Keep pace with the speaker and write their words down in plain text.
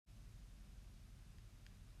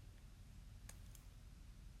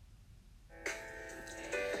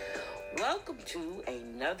to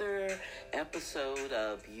another episode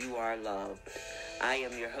of You Are Loved. I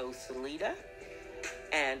am your host, Salita,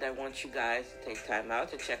 and I want you guys to take time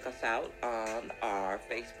out to check us out on our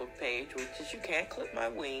Facebook page, which is You Can't Clip My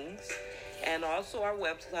Wings, and also our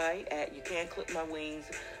website at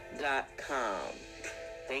youcan'tclipmywings.com.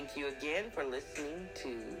 Thank you again for listening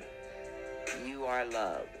to You Are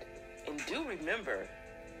Loved. And do remember,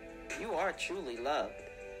 you are truly loved.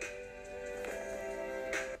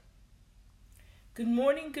 Good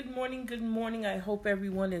morning, good morning, good morning. I hope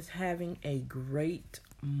everyone is having a great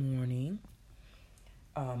morning.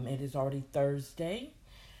 It is already Thursday,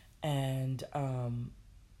 and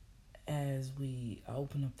as we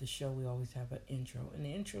open up the show, we always have an intro. And the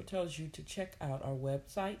intro tells you to check out our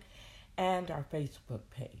website and our Facebook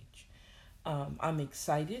page. I'm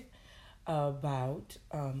excited about,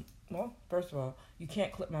 first of all,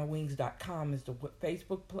 youcan'tclipmywings.com is the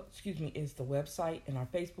Facebook, is the website, and our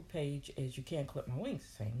Facebook page is You Can't Clip My Wings,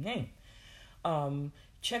 same name.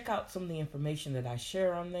 Check out some of the information that I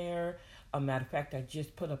share on there. Matter of fact, I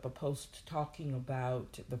just put up a post talking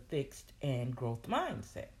about the fixed and growth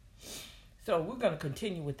mindset. So we're going to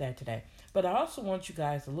continue with that today. But I also want you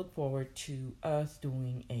guys to look forward to us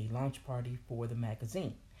doing a launch party for the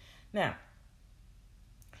magazine. Now,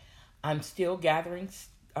 I'm still gathering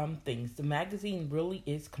things. The magazine really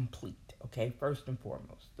is complete, okay? First and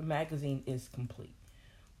foremost, the magazine is complete.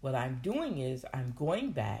 What I'm doing is I'm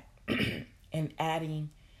going back and adding,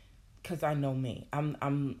 because I know me,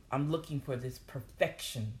 I'm looking for this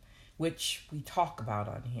perfection, which we talk about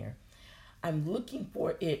on here. I'm looking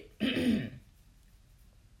for it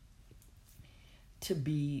to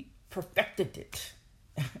be perfected,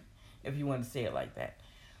 if you want to say it like that.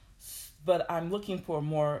 But I'm looking for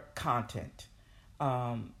more content.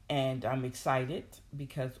 And I'm excited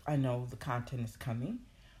because I know the content is coming,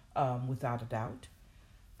 without a doubt.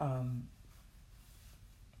 I'm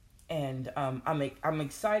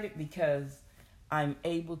excited because I'm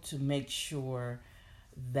able to make sure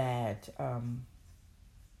that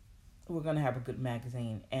we're going to have a good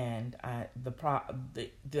magazine, and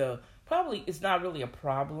probably it's not really a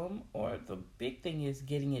problem, or the big thing is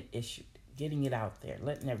getting it issued, getting it out there,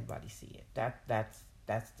 letting everybody see it. That's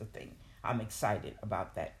the thing. I'm excited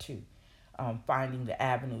about that too. Finding the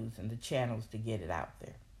avenues and the channels to get it out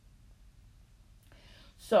there.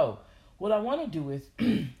 So what I want to do is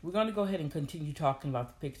we're going to go ahead and continue talking about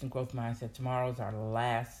the fixed and growth mindset. Tomorrow is our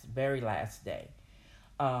very last day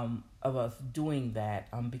of us doing that,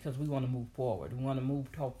 because we want to move forward. We want to move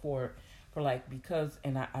forward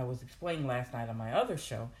and I was explaining last night on my other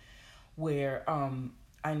show where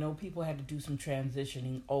I know people had to do some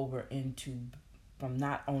transitioning over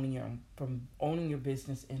from owning your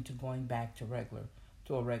business into going back to a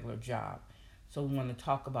regular job. So we want to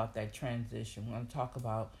talk about that transition. We want to talk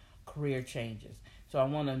about career changes. So I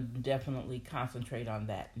want to definitely concentrate on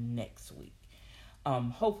that next week.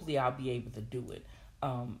 Hopefully I'll be able to do it.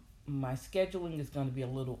 My scheduling is going to be a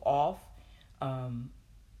little off, I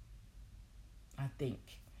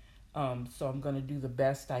think. So I'm going to do the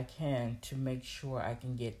best I can to make sure I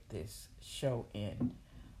can get this show in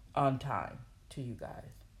on time to you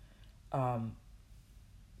guys.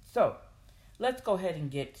 So let's go ahead and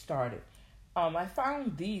get started. I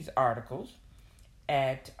found these articles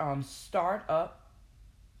at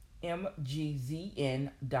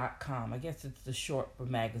startupmgzn.com. I guess it's the short for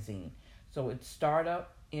magazine. So it's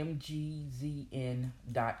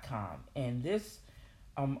startupmgzn.com. And this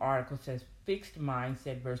article says fixed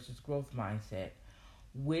mindset versus growth mindset.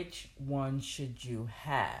 Which one should you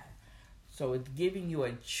have? So it's giving you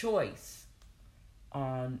a choice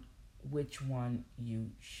on which one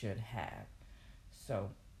you should have. So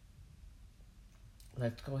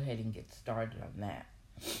let's go ahead and get started on that.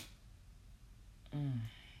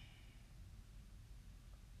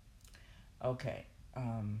 Okay.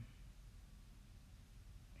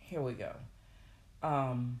 Here we go.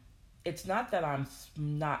 It's not that I'm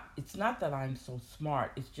so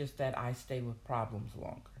smart. It's just that I stay with problems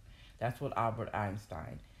longer. That's what Albert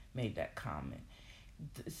Einstein made that comment.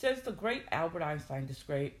 It says the great Albert Einstein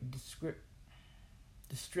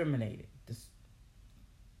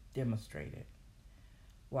demonstrated.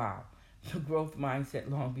 Wow. The growth mindset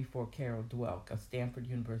long before Carol Dweck, a Stanford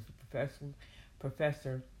University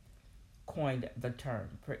professor, coined the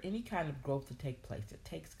term. For any kind of growth to take place, it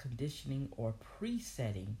takes conditioning or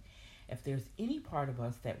presetting. If there's any part of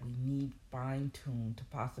us that we need fine-tuned to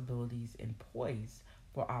possibilities and poised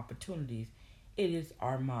for opportunities, it is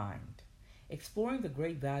our mind. Exploring the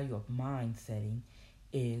great value of mind setting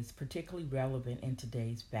is particularly relevant in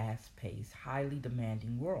today's fast-paced, highly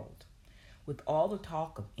demanding world. With all the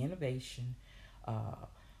talk of innovation,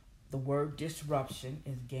 The word disruption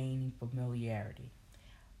is gaining familiarity.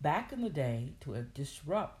 Back in the day, to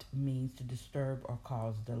disrupt means to disturb or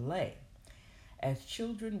cause delay. As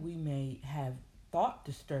children, we may have thought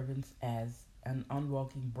disturbance as an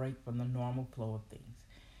unwelcome break from the normal flow of things.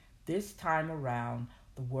 This time around,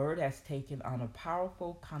 the word has taken on a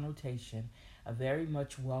powerful connotation, a very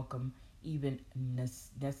much welcome, even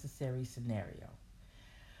necessary scenario.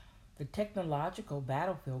 The technological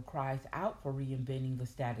battlefield cries out for reinventing the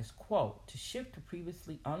status quo, to shift to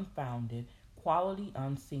previously unfounded, quality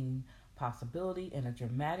unseen possibility, and a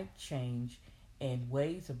dramatic change in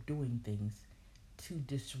ways of doing things. To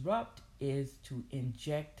disrupt is to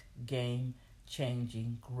inject game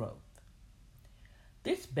changing growth.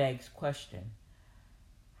 This begs question: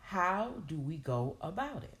 how do we go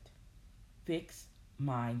about it? Fixed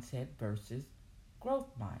mindset versus growth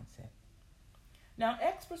mindset. Now,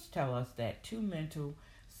 experts tell us that two mental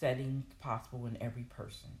settings possible in every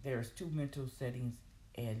person. There's two mental settings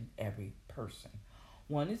in every person.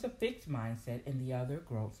 One is a fixed mindset and the other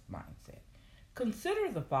growth mindset.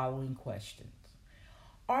 Consider the following questions.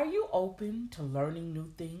 Are you open to learning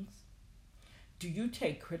new things? Do you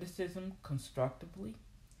take criticism constructively?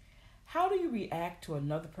 How do you react to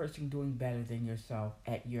another person doing better than yourself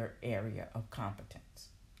at your area of competence?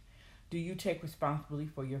 Do you take responsibility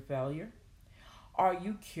for your failure? Are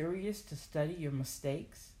you curious to study your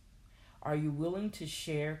mistakes? Are you willing to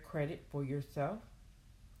share credit for yourself?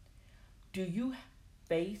 Do you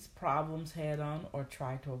face problems head on or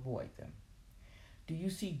try to avoid them? Do you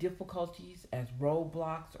see difficulties as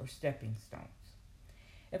roadblocks or stepping stones?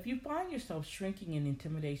 If you find yourself shrinking in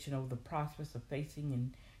intimidation over the prospects of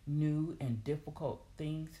facing new and difficult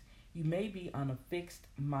things, you may be on a fixed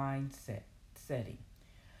mindset setting.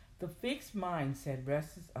 The fixed mindset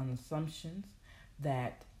rests on assumptions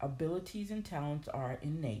that abilities and talents are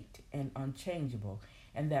innate and unchangeable,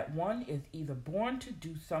 and that one is either born to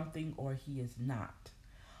do something or he is not.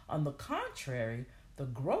 On the contrary, the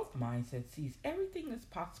growth mindset sees everything as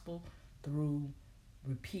possible through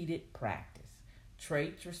repeated practice.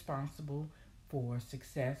 Traits responsible for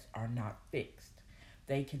success are not fixed.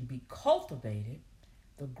 They can be cultivated.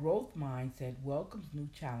 The growth mindset welcomes new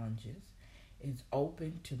challenges, is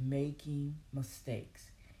open to making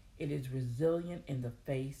mistakes. It is resilient in the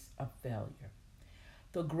face of failure.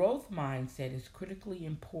 The growth mindset is critically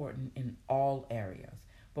important in all areas,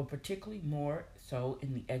 but particularly more so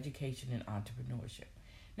in the education and entrepreneurship.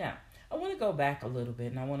 Now, I want to go back a little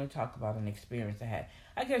bit and I want to talk about an experience I had.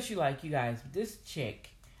 I guess you guys, this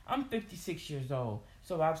chick, I'm 56 years old,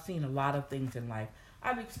 so I've seen a lot of things in life.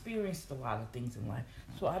 I've experienced a lot of things in life,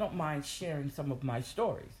 so I don't mind sharing some of my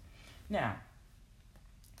stories. Now,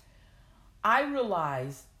 I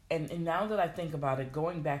realized, and now that I think about it,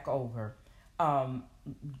 going back over,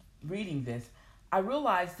 reading this, I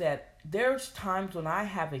realized that there's times when I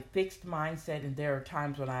have a fixed mindset and there are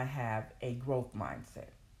times when I have a growth mindset.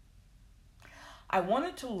 I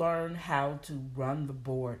wanted to learn how to run the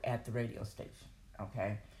board at the radio station,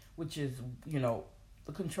 okay? Which is,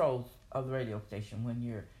 the controls of the radio station when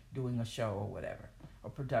you're doing a show or whatever, or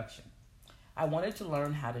production. I wanted to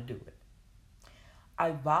learn how to do it.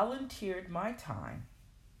 I volunteered my time.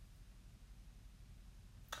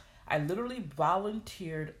 I literally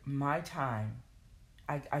volunteered my time.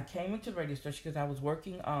 I came into the radio station because I was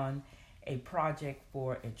working on a project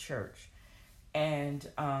for a church. And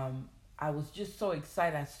I was just so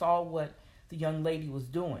excited. I saw what the young lady was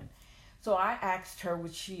doing. So I asked her,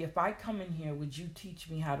 if I come in here, would you teach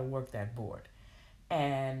me how to work that board?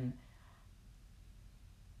 And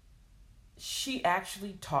she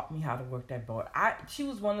actually taught me how to work that board. She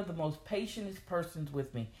was one of the most patientest persons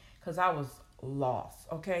with me because I was lost,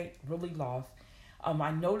 okay? Really lost.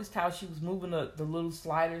 I noticed how she was moving the little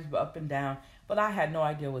sliders up and down, but I had no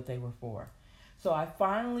idea what they were for. So I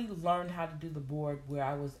finally learned how to do the board where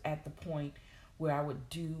I was at the point where I would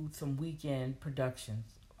do some weekend productions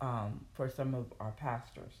for some of our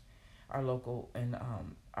pastors, our local and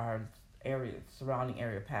our surrounding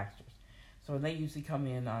area pastors. So they usually come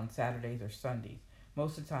in on Saturdays or Sundays.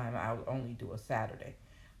 Most of the time I would only do a Saturday.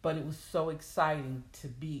 But it was so exciting to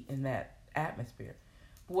be in that atmosphere.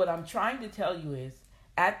 But what I'm trying to tell you is,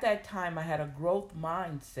 at that time I had a growth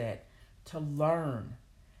mindset to learn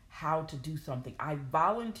how to do something. I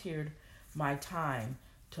volunteered my time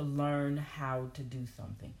to learn how to do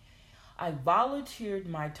something. I volunteered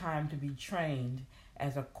my time to be trained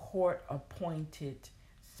as a court-appointed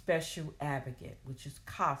special advocate, which is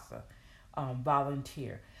CASA,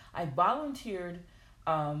 volunteer. I volunteered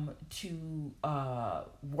to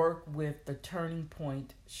work with the Turning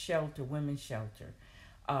Point Shelter, Women's Shelter,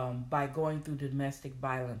 by going through the domestic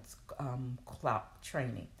violence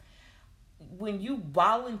training. when you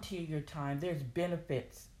volunteer your time, there's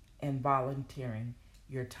benefits in volunteering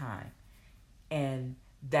your time. And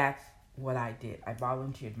that's what I did. I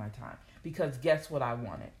volunteered my time. Because guess what I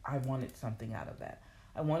wanted? I wanted something out of that.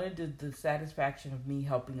 I wanted the satisfaction of me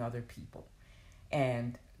helping other people.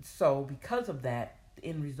 And so because of that, the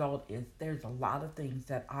end result is there's a lot of things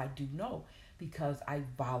that I do know because I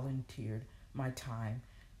volunteered my time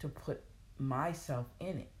to put myself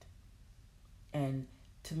in it. And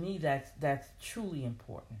to me, that's truly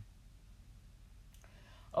important.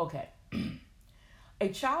 Okay. A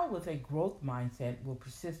child with a growth mindset will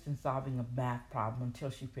persist in solving a math problem until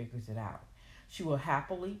she figures it out. She will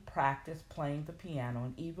happily practice playing the piano,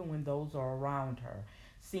 and even when those are around her,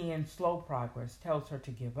 seeing slow progress tells her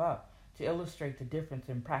to give up. To illustrate the difference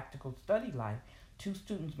in practical study life, two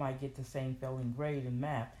students might get the same failing grade in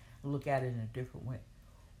math and look at it in a different way.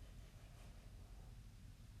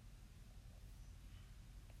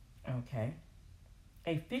 Okay.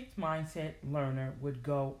 A fixed mindset learner would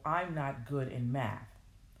go, I'm not good in math.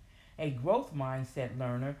 A growth mindset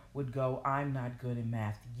learner would go, I'm not good in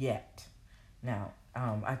math yet. Now,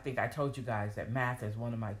 I think I told you guys that math is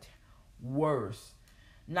one of my worst.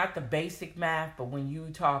 Not the basic math, but when you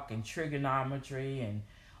talk in trigonometry and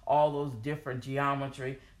all those different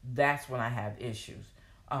geometry, that's when I have issues.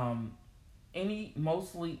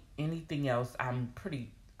 Mostly anything else,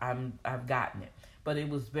 I've gotten it. But it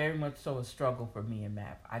was very much so a struggle for me in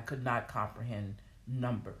math. I could not comprehend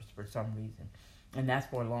numbers for some reason. And that's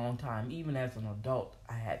for a long time. Even as an adult,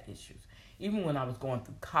 I had issues. Even when I was going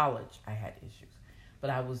through college, I had issues.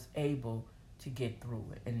 But I was able to get through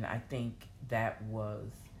it. And I think that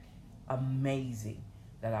was amazing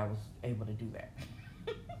that I was able to do that.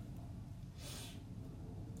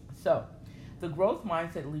 So, the growth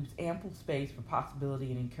mindset leaves ample space for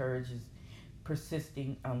possibility and encourages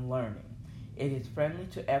persisting on learning. It is friendly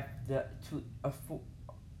to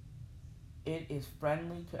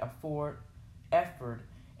afford effort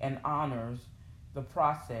and honors the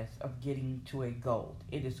process of getting to a goal.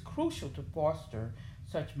 It is crucial to foster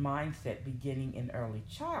such mindset beginning in early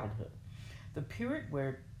childhood, the period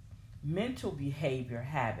where mental behavior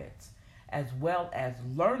habits as well as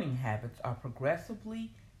learning habits are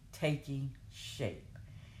progressively taking shape.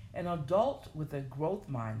 An adult with a growth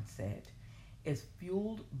mindset is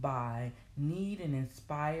fueled by need and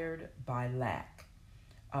inspired by lack.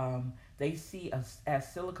 They see us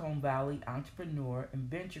as Silicon Valley entrepreneur and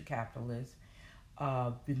venture capitalist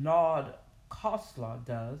Vinod Khosla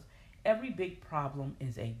does. Every big problem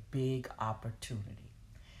is a big opportunity.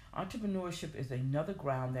 Entrepreneurship is another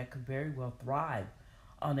ground that could very well thrive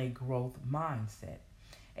on a growth mindset.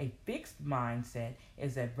 A fixed mindset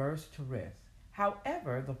is adverse to risk.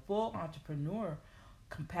 However, the full entrepreneur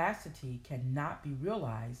capacity cannot be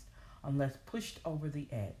realized unless pushed over the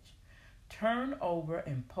edge. Turn over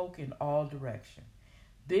and poke in all directions.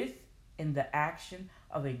 This in the action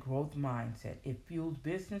of a growth mindset. It fuels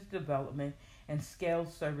business development and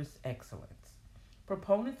scales service excellence.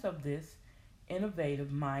 Proponents of this innovative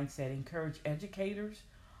mindset encourage educators,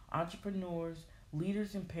 entrepreneurs,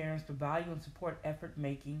 leaders, and parents to value and support effort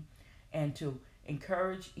making and to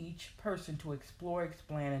encourage each person to explore,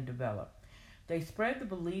 expand, and develop. They spread the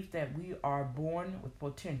belief that we are born with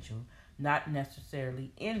potential, not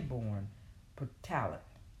necessarily inborn talent.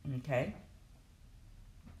 Okay?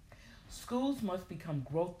 Schools must become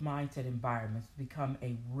growth mindset environments to become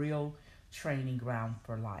a real training ground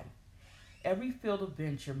for life. Every field of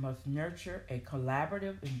venture must nurture a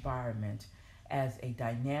collaborative environment as a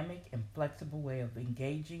dynamic and flexible way of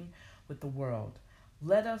engaging with the world.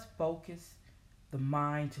 Let us focus the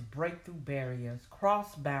mind to break through barriers,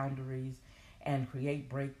 cross boundaries, and create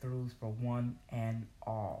breakthroughs for one and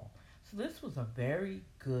all. So this was a very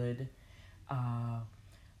good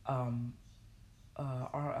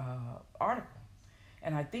article.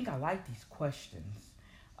 And I think I like these questions.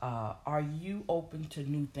 Are you open to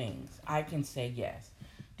new things? I can say yes.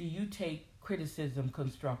 Do you take criticism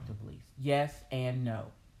constructively? Yes and no.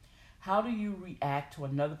 How do you react to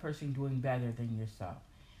another person doing better than yourself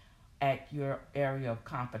at your area of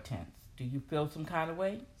competence? Do you feel some kind of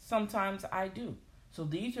way? Sometimes I do. So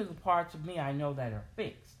these are the parts of me I know that are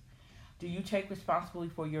fixed. Do you take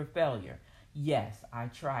responsibility for your failure? Yes, I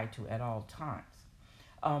try to at all times.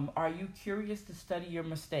 Are you curious to study your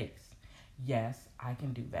mistakes? Yes, I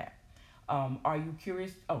can do that. Are you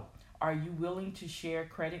curious? Are you willing to share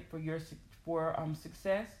credit for your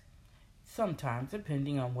success? Sometimes,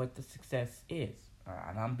 depending on what the success is.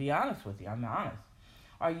 And I'll be honest with you. I'm honest.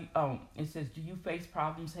 Are you? It says, do you face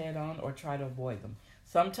problems head on or try to avoid them?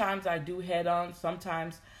 Sometimes I do head on.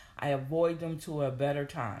 Sometimes I avoid them to a better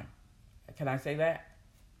time. Can I say that?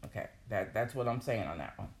 Okay, that's what I'm saying on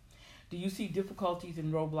that one. Do you see difficulties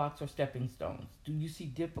in roadblocks or stepping stones? Do you see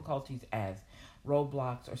difficulties as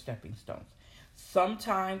roadblocks or stepping stones?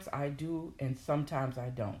 Sometimes I do, and sometimes I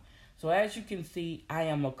don't. So as you can see, I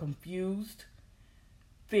am a confused,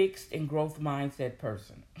 fixed, and growth mindset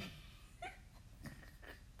person.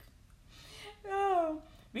 Oh,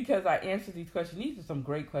 because I answer these questions. These are some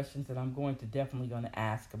great questions that I'm definitely going to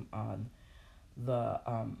ask them on the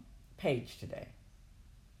page today.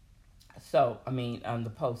 So, on the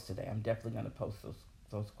post today, I'm definitely going to post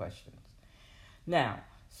those questions. Now,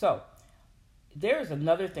 so there's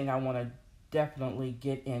another thing I want to definitely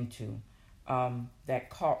get into that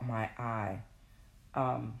caught my eye,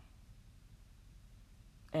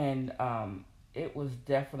 and it was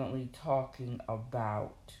definitely talking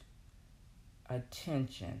about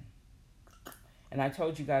attention. And I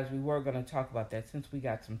told you guys we were going to talk about that since we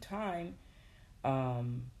got some time.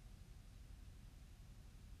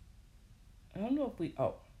 I don't know if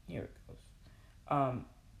here it goes.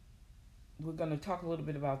 We're going to talk a little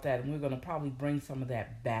bit about that, and we're going to probably bring some of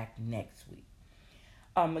that back next week.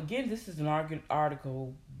 Again, this is an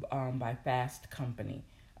article by Fast Company.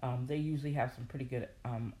 They usually have some pretty good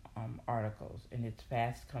articles, and it's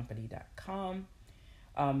fastcompany.com.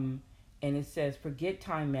 And it says, forget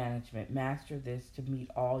time management. Master this to meet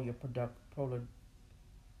all your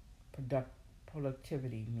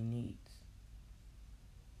productivity needs.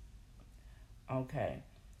 Okay.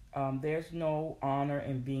 There's no honor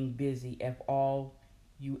in being busy if all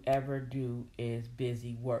you ever do is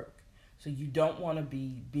busy work. So you don't want to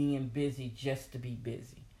be being busy just to be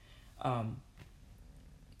busy.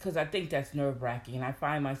 Because I think that's nerve-wracking, and I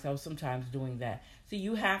find myself sometimes doing that. So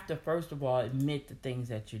you have to, first of all, admit the things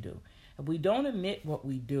that you do. If we don't admit what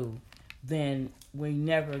we do, then we're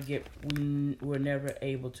never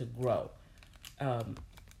able to grow.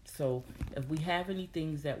 So if we have any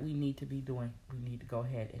things that we need to be doing, we need to go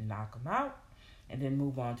ahead and knock them out and then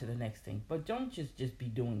move on to the next thing. But don't just be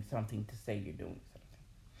doing something to say you're doing something.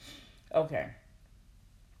 Okay.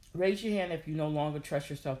 Raise your hand if you no longer trust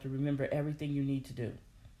yourself to remember everything you need to do.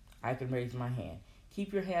 I can raise my hand.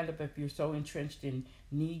 Keep your hand up if you're so entrenched in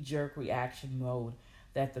knee-jerk reaction mode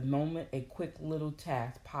that the moment a quick little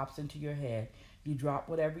task pops into your head, you drop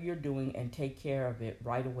whatever you're doing and take care of it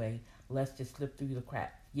right away, lest it slip through the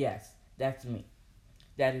cracks. Yes, that's me.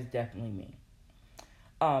 That is definitely me.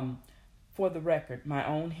 For the record, my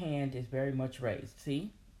own hand is very much raised.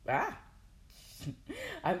 See?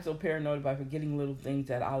 I'm so paranoid about forgetting little things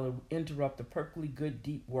that I'll interrupt the perfectly good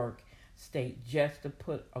deep work state just to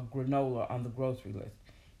put a granola on the grocery list.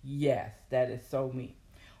 Yes, that is so me.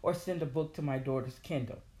 Or send a book to my daughter's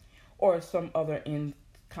Kindle. Or some other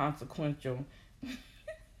inconsequential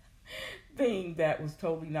thing that was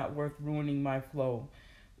totally not worth ruining my flow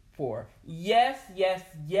for. Yes.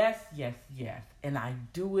 And I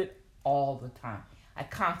do it all the time. I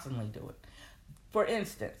constantly do it. For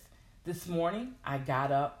instance, this morning I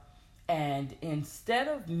got up, and instead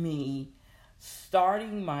of me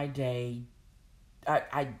starting my day,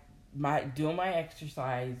 doing my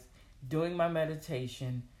exercise, doing my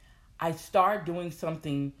meditation, I start doing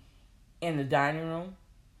something in the dining room.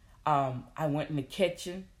 I went in the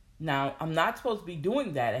kitchen. Now, I'm not supposed to be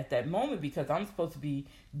doing that at that moment because I'm supposed to be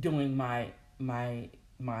doing my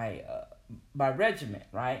regiment,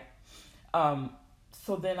 right?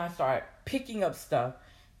 So then I start picking up stuff,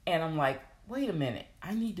 and I'm like, wait a minute,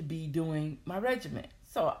 I need to be doing my regiment.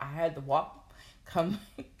 So I had to come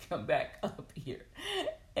back up here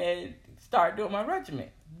and start doing my regiment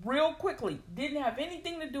real quickly. Didn't have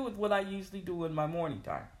anything to do with what I usually do in my morning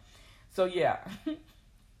time. So yeah,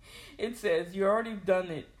 it says you already done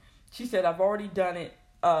it. She said, I've already done it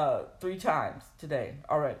 3 times today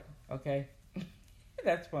already. Okay,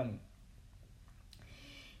 that's funny.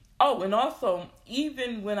 Oh, and also,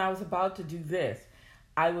 even when I was about to do this,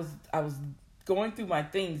 I was going through my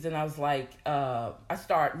things, and I was like, I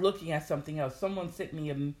started looking at something else. Someone sent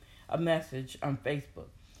me a message on Facebook,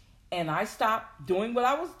 and I stopped doing what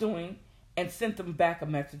I was doing and sent them back a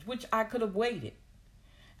message, which I could have waited.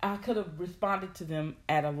 I could have responded to them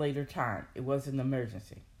at a later time. It was an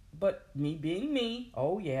emergency. But me being me,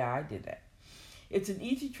 oh yeah, I did that. It's an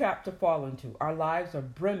easy trap to fall into. Our lives are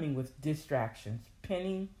brimming with distractions,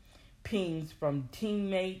 pings from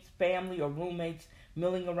teammates, family, or roommates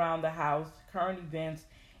milling around the house, current events,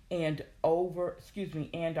 and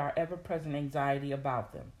our ever-present anxiety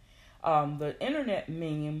about them. The internet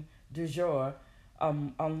meme du jour,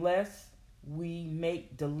 unless we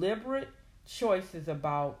make deliberate choices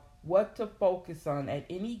about what to focus on at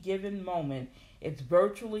any given moment, it's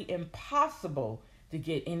virtually impossible to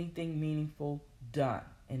get anything meaningful done.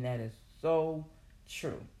 And that is so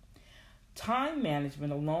true. Time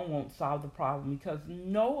management alone won't solve the problem because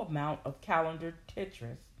no amount of calendar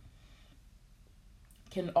Tetris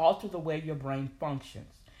can alter the way your brain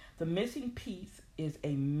functions. The missing piece is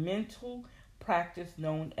a mental practice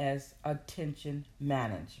known as attention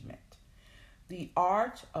management. The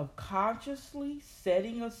art of consciously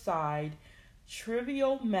setting aside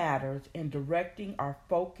trivial matters and directing our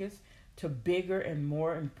focus to bigger and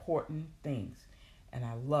more important things. And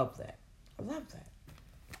I love that. I love that.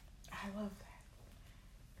 I love that.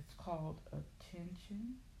 It's called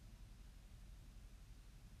attention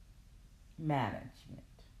management.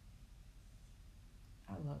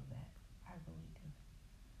 I love that. I really do.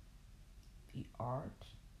 The art.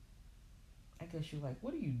 I guess you're like,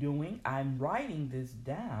 what are you doing? I'm writing this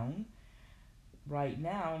down right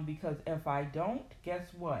now because if I don't, guess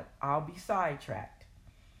what? I'll be sidetracked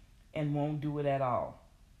and won't do it at all.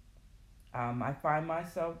 I find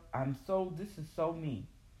myself, this is so me.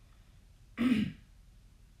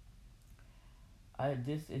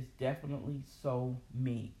 This is definitely so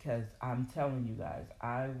me because I'm telling you guys,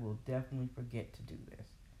 I will definitely forget to do this.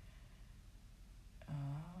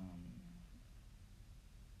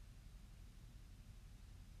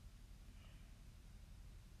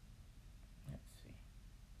 Let's see.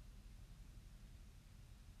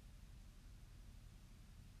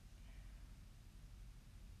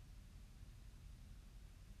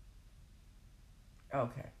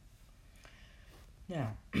 Okay.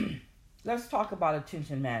 Now, let's talk about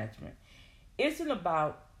attention management. It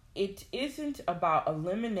isn't about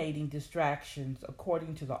eliminating distractions,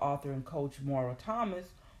 according to the author and coach Maura Thomas.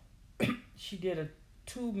 She did a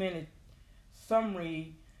 2-minute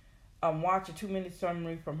summary. Watch a 2-minute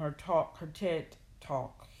summary from her TED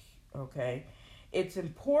talk. Okay, it's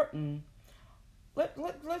important.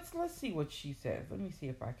 Let's see what she says. Let me see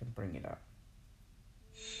if I can bring it up.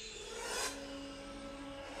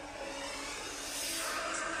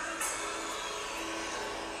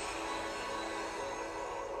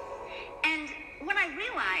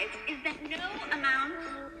 Is that no amount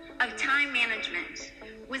of time management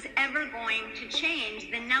was ever going to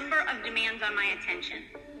change the number of demands on my attention.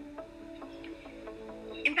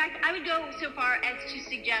 In fact, I would go so far as to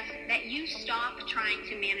suggest that you stop trying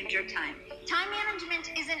to manage your time. Time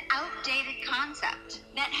management is an outdated concept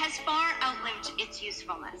that has far outlived its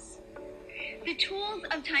usefulness. The tools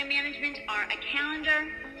of time management are a calendar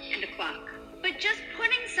and a clock. But just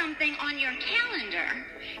putting something on your calendar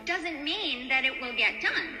doesn't mean that it will get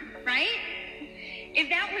done, right? If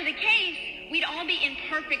that were the case, we'd all be in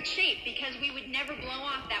perfect shape because we would never blow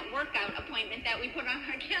off that workout appointment that we put on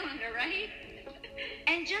our calendar, right?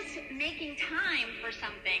 And just making time for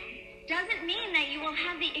something doesn't mean that you will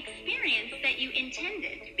have the experience that you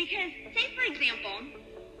intended. Because, say for example,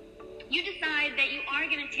 you decide that you are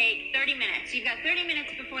going to take 30 minutes. You've got 30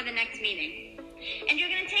 minutes before the next meeting. And you're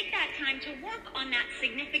going to take that time to work on that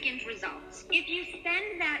significant result. If you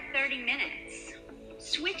spend that 30 minutes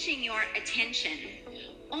switching your attention,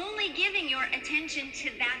 only giving your attention to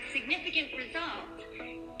that significant result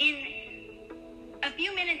in a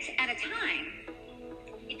few minutes at a time,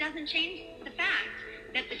 it doesn't change the fact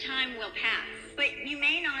that the time will pass. But you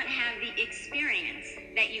may not have the experience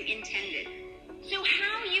that you intended. So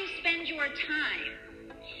how you spend your time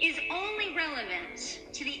is only relevant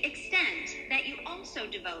to the extent that you also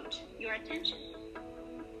devote your attention.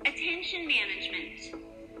 Attention management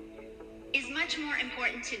is much more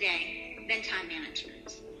important today than time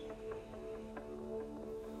management.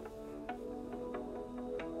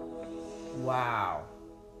 Wow.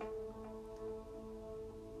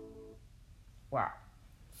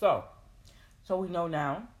 So we know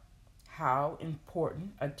now how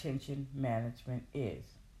important attention management is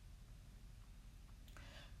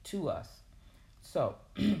to us. So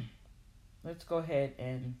let's go ahead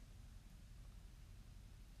and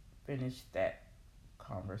finish that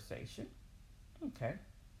conversation. Okay.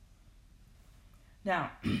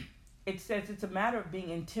 Now, it says it's a matter of being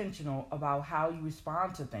intentional about how you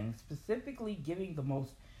respond to things, specifically giving the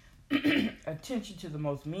most attention to the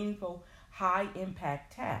most meaningful,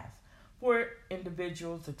 high-impact tasks. For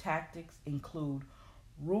individuals, the tactics include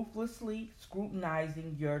ruthlessly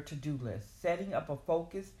scrutinizing your to-do list, setting up a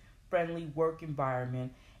focused, friendly work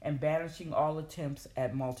environment, and banishing all attempts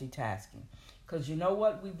at multitasking. Because you know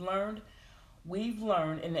what we've learned? We've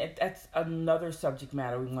learned, and that's another subject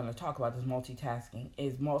matter we want to talk about, is multitasking.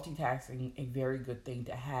 Is multitasking a very good thing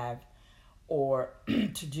to have or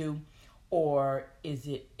to do? Or is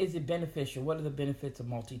it beneficial? What are the benefits of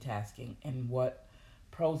multitasking and what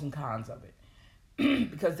pros and cons of it?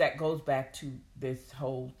 Because that goes back to this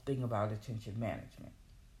whole thing about attention management.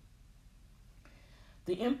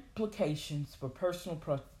 The implications for personal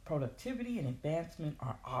productivity and advancement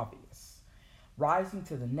are obvious. Rising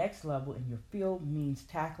to the next level in your field means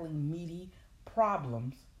tackling meaty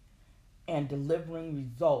problems and delivering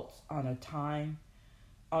results on time,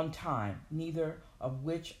 neither of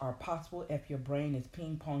which are possible if your brain is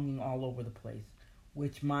ping-ponging all over the place,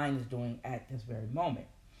 which mine is doing at this very moment.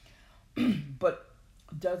 But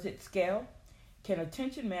does it scale? Can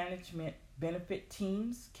attention management benefit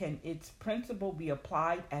teams? Can its principle be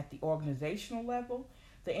applied at the organizational level?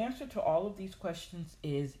 The answer to all of these questions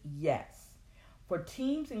is yes. For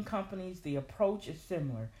teams and companies, the approach is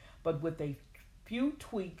similar, but with a few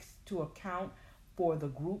tweaks to account for the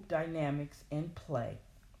group dynamics in play.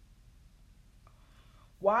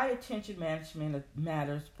 Why attention management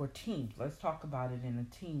matters for teams. Let's talk about it in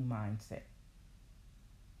a team mindset.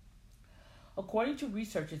 According to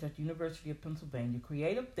researchers at the University of Pennsylvania,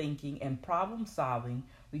 creative thinking and problem solving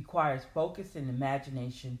requires focus and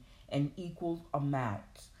imagination in equal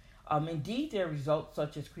amounts. Indeed, their results,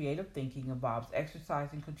 such as creative thinking, involves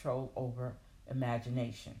exercising control over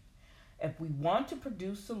imagination. If we want to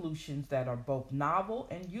produce solutions that are both novel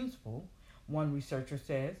and useful, one researcher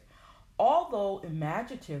says, although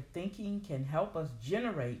imaginative thinking can help us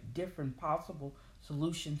generate different possible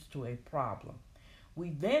solutions to a problem, we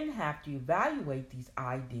then have to evaluate these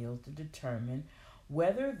ideals to determine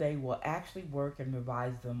whether they will actually work and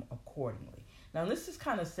revise them accordingly. Now, this is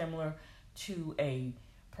kind of similar to a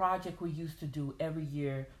project we used to do every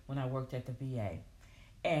year when I worked at the VA.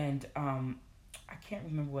 And I can't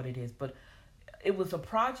remember what it is, but it was a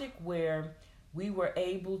project where we were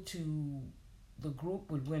able to, the group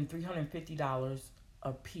would win $350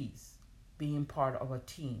 a piece being part of a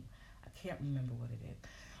team. I can't remember what it is.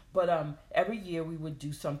 But every year we would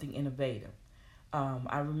do something innovative.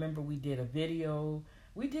 I remember we did a video.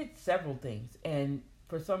 We did several things. And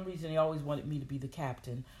for some reason, they always wanted me to be the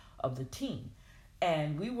captain of the team.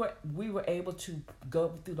 And we were able to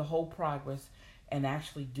go through the whole progress and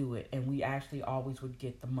actually do it. And we actually always would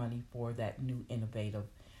get the money for that new innovative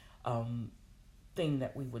thing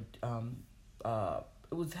that we would,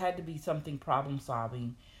 had to be something problem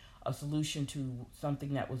solving, a solution to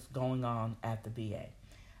something that was going on at the VA.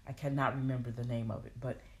 I cannot remember the name of it,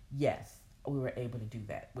 but yes, we were able to do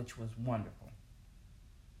that, which was wonderful.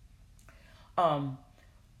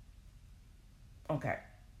 Okay.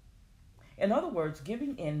 In other words,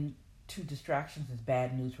 giving in to distractions is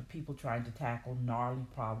bad news for people trying to tackle gnarly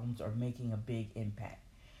problems or making a big impact.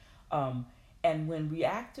 And when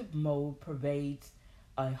reactive mode pervades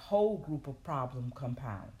a whole group of problem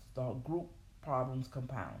compounds, the group problems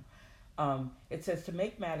compound. It says, to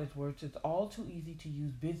make matters worse, it's all too easy to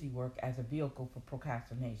use busy work as a vehicle for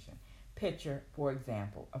procrastination. Picture, for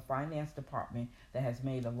example, a finance department that has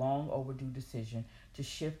made a long overdue decision to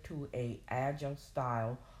shift to an agile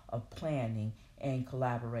style of planning and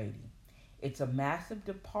collaborating. It's a massive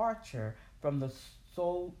departure from the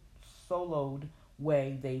soloed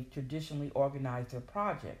way they traditionally organize their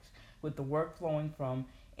projects, with the work flowing from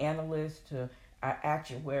analysts to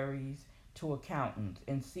actuaries to accountants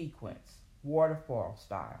in sequence, waterfall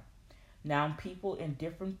style. Now people in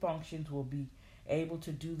different functions will be able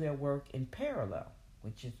to do their work in parallel,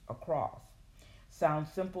 which is across.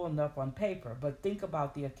 Sounds simple enough on paper, but think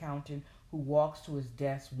about the accountant who walks to his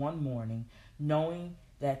desk one morning knowing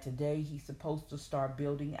that today he's supposed to start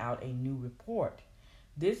building out a new report.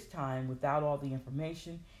 This time without all the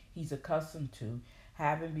information he's accustomed to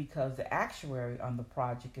having, because the actuary on the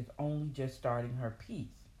project is only just starting her piece.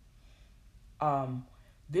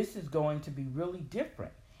 This is going to be really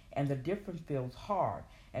different, and the difference feels hard,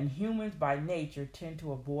 and humans by nature tend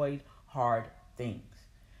to avoid hard things.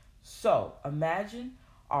 So imagine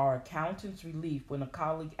our accountant's relief when a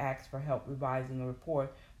colleague asks for help revising a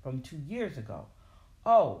report from 2 years ago.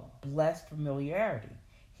 Oh, blessed familiarity.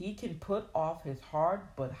 He can put off his hard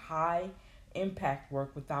but high impact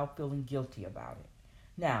work without feeling guilty about it.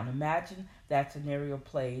 Now, imagine that scenario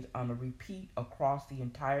played on a repeat across the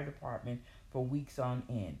entire department for weeks on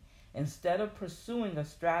end. Instead of pursuing a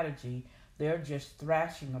strategy, they're just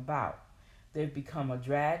thrashing about. They've become a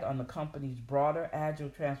drag on the company's broader agile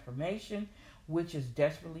transformation, which is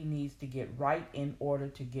desperately needs to get right in order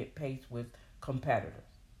to get pace with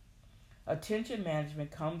competitors. Attention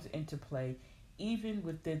management comes into play even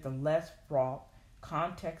within the less fraught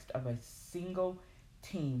context of a single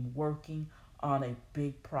team working on a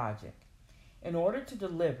big project. In order to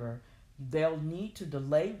deliver, they'll need to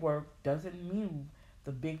delay work, doesn't move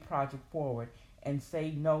the big project forward, and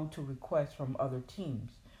say no to requests from other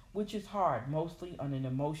teams, which is hard, mostly on an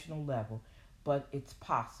emotional level, but it's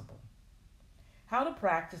possible. How to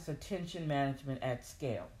practice attention management at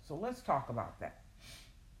scale. So let's talk about that.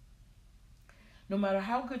 No matter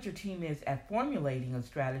how good your team is at formulating a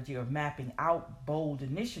strategy or mapping out bold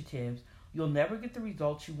initiatives, you'll never get the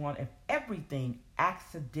results you want if everything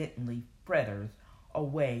accidentally fritters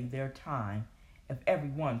away their time. If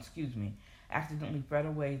everyone, accidentally fritter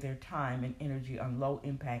away their time and energy on low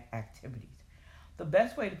impact activities. The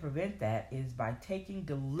best way to prevent that is by taking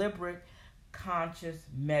deliberate, conscious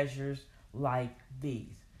measures like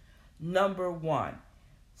these. Number one,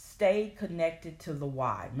 stay connected to the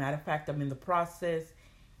why. Matter of fact, I'm in the process.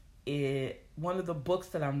 One of the books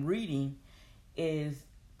that I'm reading is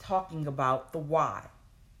talking about the why.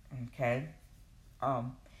 Okay?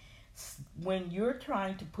 When you're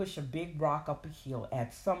trying to push a big rock up a hill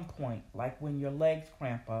at some point, like when your legs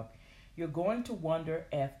cramp up, you're going to wonder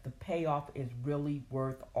if the payoff is really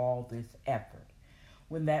worth all this effort.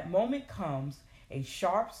 When that moment comes, a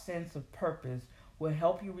sharp sense of purpose will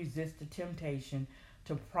help you resist the temptation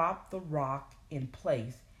to prop the rock in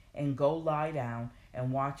place and go lie down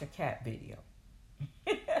and watch a cat video.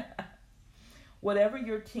 Whatever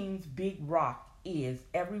your team's big rock is,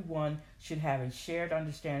 everyone should have a shared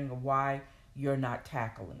understanding of why you're not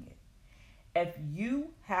tackling it. If you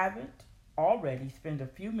haven't already, spend a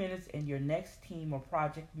few minutes in your next team or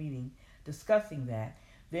project meeting discussing that.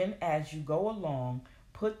 Then as you go along,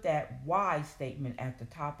 put that why statement at the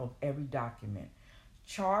top of every document,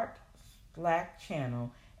 chart, Slack channel,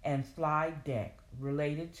 and slide deck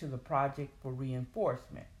related to the project for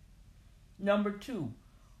reinforcement. Number 2,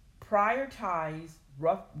 prioritize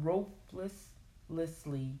ruthlessly,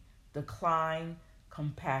 decline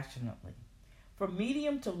compassionately. For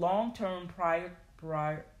medium to long-term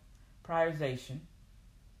prioritization,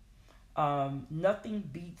 nothing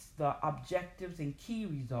beats the objectives and key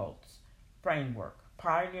results framework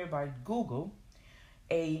pioneered by Google.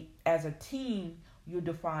 As a team, you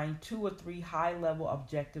define 2 or 3 high-level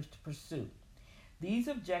objectives to pursue. These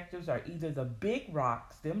objectives are either the big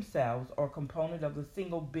rocks themselves or a component of the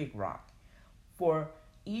single big rock. For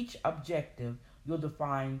each objective, you'll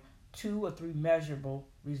define 2 or 3 measurable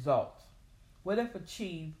results. Which,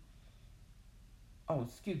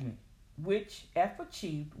 if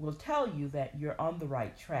achieved, will tell you that you're on the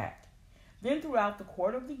right track. Then throughout the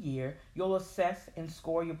quarter of the year, you'll assess and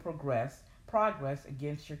score your progress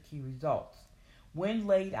against your key results. When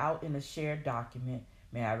laid out in a shared document,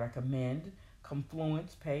 may I recommend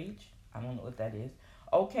Confluence page, I don't know what that is,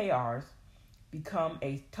 OKRs become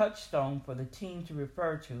a touchstone for the team to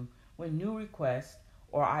refer to when new requests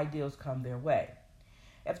or ideas come their way.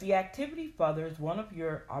 If the activity furthers one of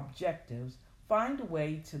your objectives, find a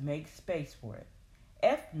way to make space for it.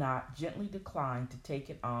 If not, gently decline to take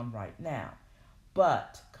it on right now.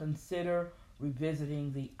 But consider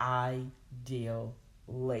revisiting the ideal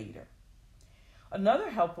later. Another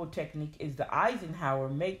helpful technique is the Eisenhower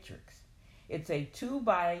matrix. It's a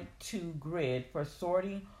 2x2 grid for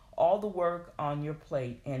sorting all the work on your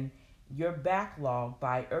plate and your backlog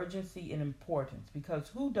by urgency and importance, because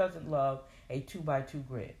who doesn't love a 2x2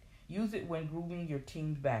 grid? Use it when grooming your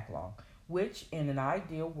team's backlog, which in an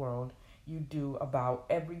ideal world you do about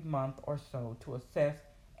every month or so to assess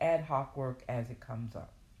ad hoc work as it comes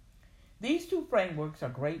up. These 2 frameworks are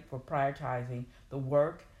great for prioritizing the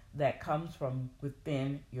work that comes from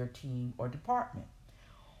within your team or department.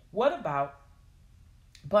 What about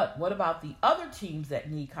the other teams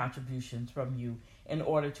that need contributions from you in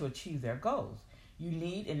order to achieve their goals? You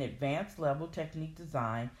need an advanced level technique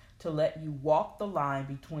design to let you walk the line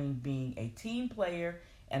between being a team player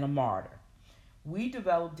and a martyr. We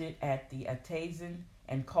developed it at the Atlassian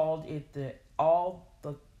and called it the all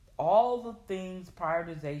the things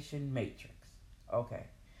prioritization matrix. Okay.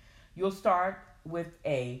 You'll start with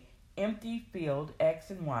a empty field X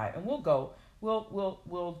and Y, and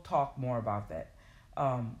we'll talk more about that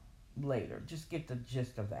later. Just get the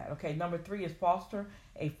gist of that. Okay, number 3 is foster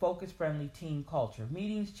a focus-friendly team culture.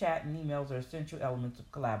 Meetings, chat, and emails are essential elements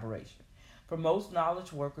of collaboration. For most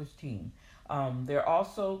knowledge workers' team, they're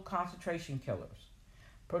also concentration killers.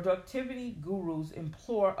 Productivity gurus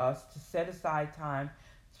implore us to set aside time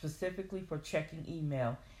specifically for checking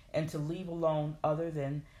email and to leave alone other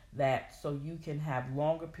than that so you can have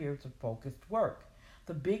longer periods of focused work.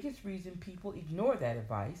 The biggest reason people ignore that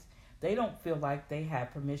advice, they don't feel like they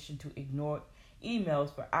have permission to ignore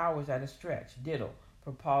emails for hours at a stretch. Ditto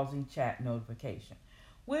for pausing chat notification,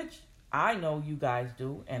 which I know you guys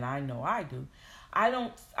do, and I know I do.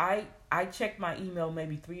 I check my email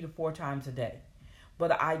maybe 3 to 4 times a day,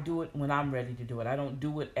 but I do it when I'm ready to do it. I don't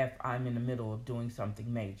do it if I'm in the middle of doing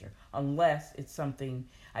something major, unless it's something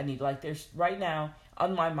I need. Like there's right now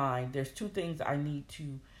on my mind, there's 2 things I need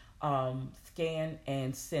to scan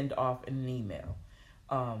and send off in an email.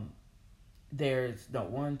 There's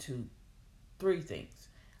 1, 2, three things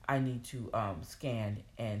I need to scan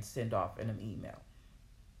and send off in an email.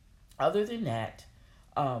 Other than that,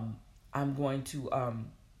 I'm going to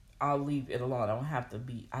I'll leave it alone. I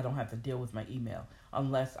don't have to deal with my email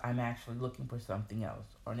unless I'm actually looking for something else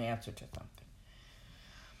or an answer to something.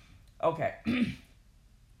 Okay.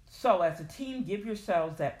 So as a team, give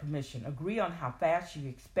yourselves that permission. Agree on how fast you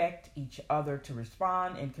expect each other to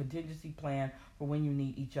respond and contingency plan for when you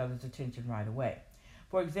need each other's attention right away.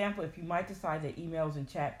 For example, if you might decide that emails and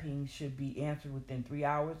chat pings should be answered within 3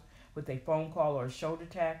 hours with a phone call or a shoulder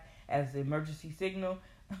tap as the emergency signal,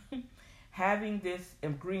 having this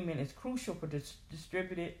agreement is crucial for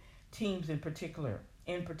distributed teams in particular.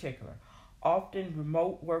 Often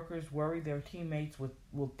remote workers worry their teammates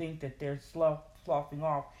will think that they're sloughing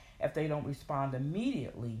off if they don't respond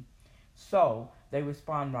immediately, so they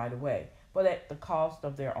respond right away, but at the cost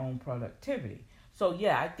of their own productivity. So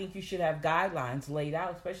yeah, I think you should have guidelines laid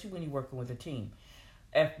out, especially when you're working with a team.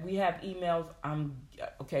 If we have emails,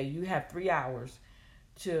 you have 3 hours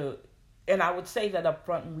to, and I would say that up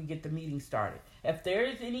front when we get the meeting started. If there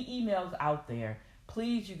is any emails out there,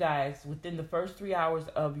 please, you guys, within the first 3 hours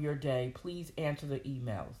of your day, please answer the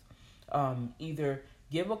emails. Either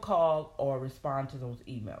give a call or respond to those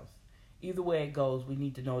emails. Either way it goes, we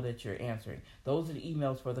need to know that you're answering. Those are the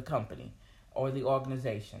emails for the company or the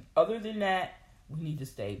organization. Other than that, we need to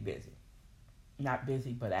stay busy. Not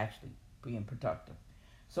busy, but actually being productive.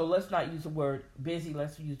 So let's not use the word busy.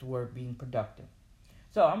 Let's use the word being productive.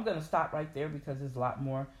 So I'm going to stop right there because there's a lot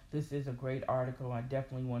more. This is a great article. I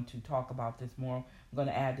definitely want to talk about this more. I'm going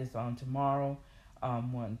to add this on tomorrow.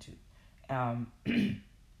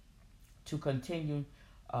 To continue.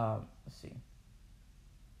 Let's see.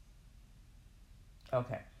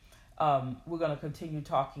 Okay. We're going to continue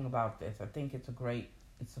talking about this. I think it's some great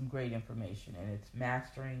information, and it's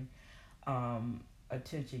mastering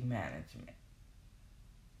attention management.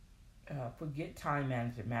 Forget time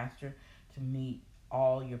management, master to meet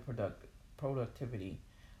all your productivity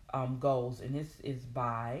goals. And this is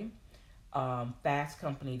by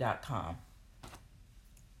fastcompany.com.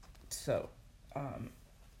 So, I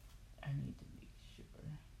need to make sure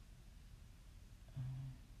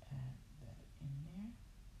add that in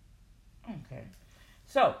there. Okay.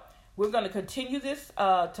 So, we're going to continue this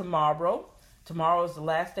tomorrow. Tomorrow is the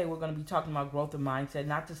last day we're going to be talking about growth and mindset.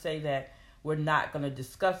 Not to say that we're not going to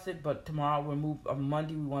discuss it, but tomorrow on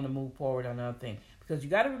Monday we want to move forward on another thing. Because you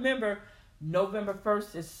got to remember, November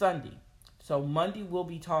 1st is Sunday. So Monday we'll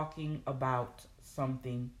be talking about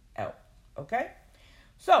something else. Okay?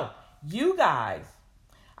 So, you guys,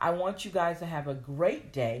 I want you guys to have a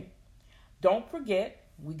great day. Don't forget,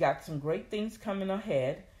 we got some great things coming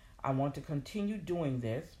ahead. I want to continue doing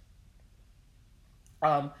this.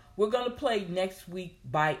 We're going to play next week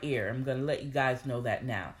by ear. I'm going to let you guys know that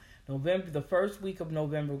now. The first week of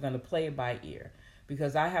November, we're going to play it by ear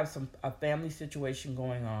because I have a family situation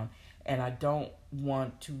going on, and I don't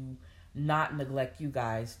want to not neglect you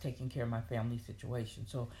guys taking care of my family situation.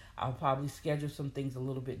 So I'll probably schedule some things a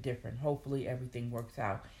little bit different. Hopefully everything works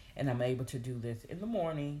out, and I'm able to do this in the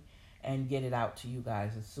morning and get it out to you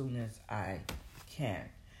guys as soon as I can.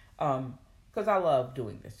 Because I love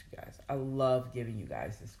doing this, you guys. I love giving you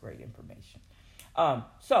guys this great information.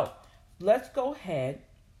 So let's go ahead.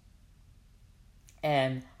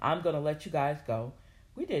 And I'm going to let you guys go.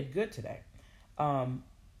 We did good today. And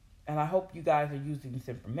I hope you guys are using this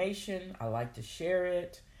information. I like to share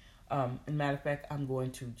it. As a matter of fact, I'm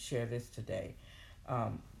going to share this today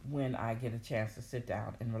when I get a chance to sit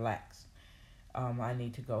down and relax. I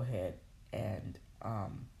need to go ahead and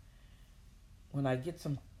when I get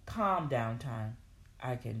some calm down time,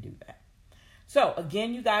 I can do that. So,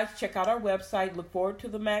 again, you guys, check out our website. Look forward to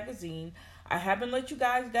the magazine. I haven't let you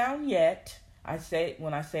guys down yet.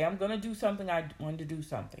 When I say I'm going to do something, I want to do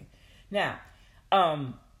something. Now,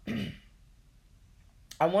 I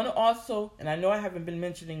want to also, and I know I haven't been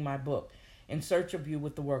mentioning my book, In Search of You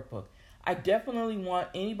with the workbook. I definitely want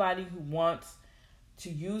anybody who wants to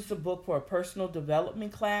use the book for a personal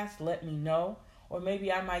development class, let me know. Or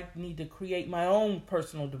maybe I might need to create my own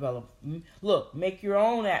personal development. Look, make your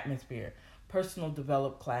own atmosphere, personal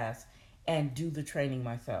develop class, and do the training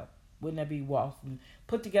myself. Wouldn't that be awesome?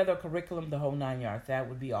 Put together a curriculum, the whole 9 yards. That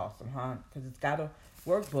would be awesome, huh? Because it's got a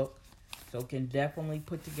workbook, so it can definitely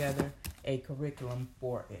put together a curriculum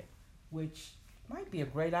for it, which might be a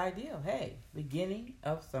great idea. Hey, beginning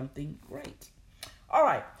of something great. All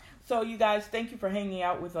right. So, you guys, thank you for hanging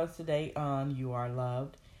out with us today on You Are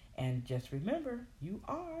Loved. And just remember, you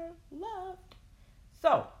are loved.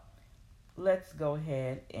 So, let's go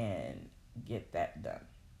ahead and get that done.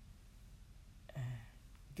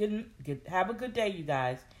 Have a good day, you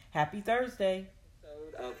guys, Happy Thursday.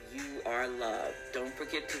 Of You Are Loved. Don't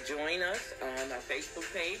forget to join us on our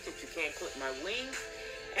Facebook page at You Can't Clip My Wings.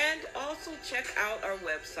 And also check out our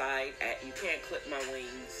website at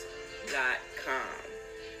youcan'tclipmywings.com.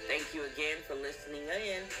 Thank you again for listening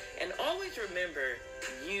in. And always remember,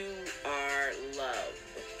 you are loved.